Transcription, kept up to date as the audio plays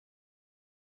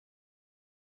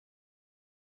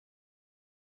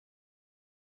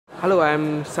Hello,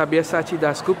 I'm Sabyasachi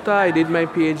Dasgupta. I did my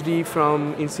PhD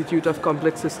from Institute of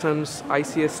Complex Systems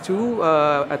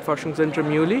ICS2 at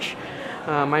Forschungszentrum Jülich.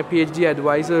 My PhD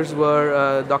advisors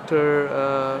were Dr.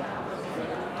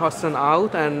 Thorsten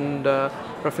Out and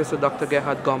Professor Dr.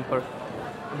 Gerhard Gomper.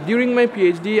 During my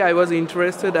PhD, I was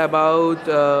interested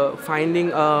about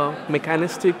finding a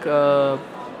mechanistic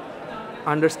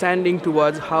understanding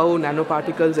towards how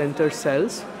nanoparticles enter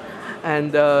cells.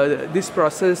 And this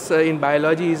process in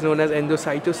biology is known as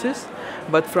endocytosis.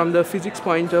 But from the physics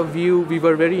point of view, we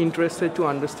were very interested to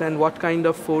understand what kind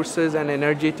of forces and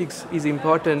energetics is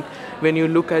important when you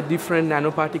look at different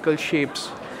nanoparticle shapes.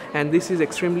 And this is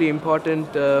extremely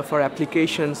important for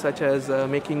applications such as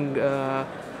making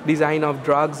design of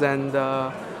drugs and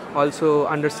also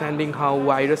understanding how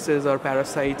viruses or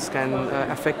parasites can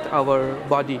affect our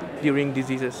body during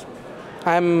diseases.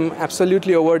 I'm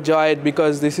absolutely overjoyed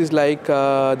because this is like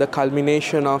the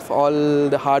culmination of all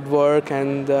the hard work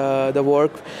and the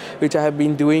work which I have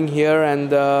been doing here,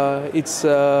 and it's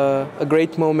a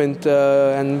great moment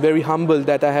and very humbled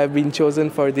that I have been chosen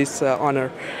for this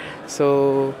honor.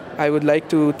 So I would like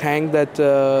to thank that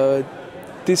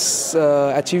this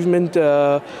achievement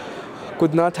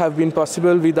could not have been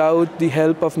possible without the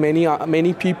help of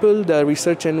many people, the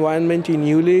research environment in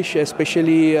Jülich,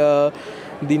 especially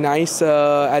the nice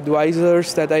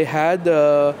advisors that I had,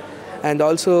 and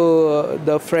also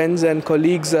the friends and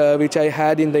colleagues which I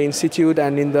had in the institute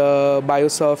and in the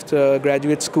Biosoft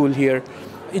graduate school here.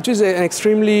 It was an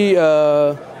extremely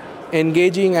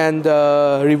engaging and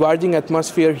rewarding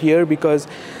atmosphere here because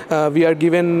we are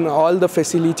given all the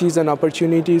facilities and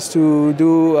opportunities to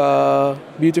do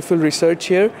beautiful research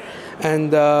here,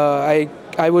 and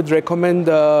I would recommend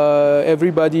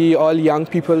everybody, all young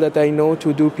people that I know,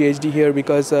 to do PhD here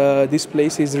because this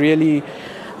place is really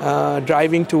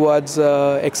driving towards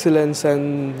excellence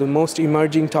and the most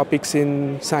emerging topics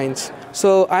in science.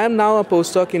 So I am now a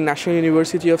postdoc in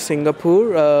National-University of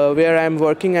Singapur, where I am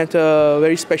working at a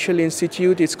very special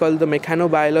institute. It's called the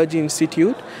Mechanobiology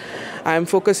Institute. I am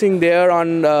focusing there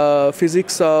on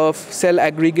physics of cell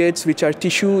aggregates, which are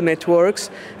tissue networks,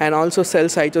 and also cell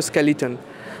cytoskeleton.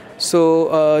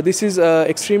 So this is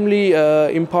extremely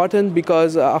important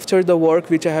because after the work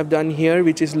which I have done here,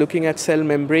 which is looking at cell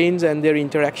membranes and their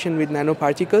interaction with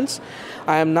nanoparticles,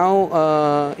 I am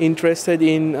now interested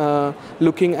in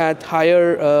looking at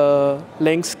higher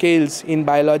length scales in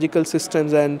biological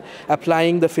systems and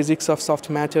applying the physics of soft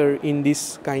matter in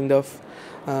this kind of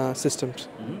systems.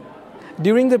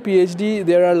 During the PhD,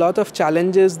 there are a lot of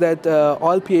challenges that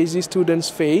all PhD students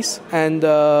face, and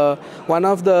one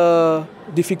of the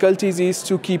difficulties is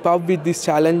to keep up with these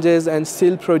challenges and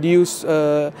still produce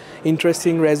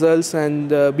interesting results and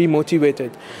be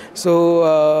motivated. So,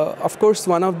 of course,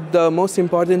 one of the most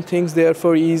important things,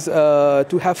 therefore, is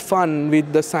to have fun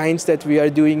with the science that we are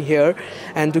doing here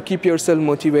and to keep yourself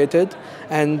motivated.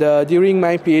 And during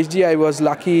my PhD, I was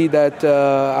lucky that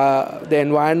the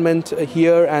environment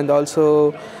here and also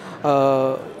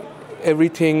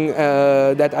everything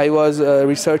that I was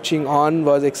researching on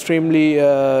was extremely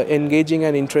engaging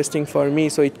and interesting for me,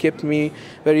 so it kept me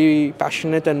very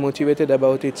passionate and motivated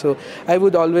about it. So I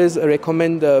would always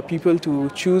recommend people to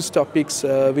choose topics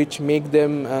which make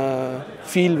them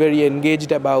feel very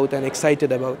engaged about and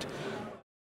excited about.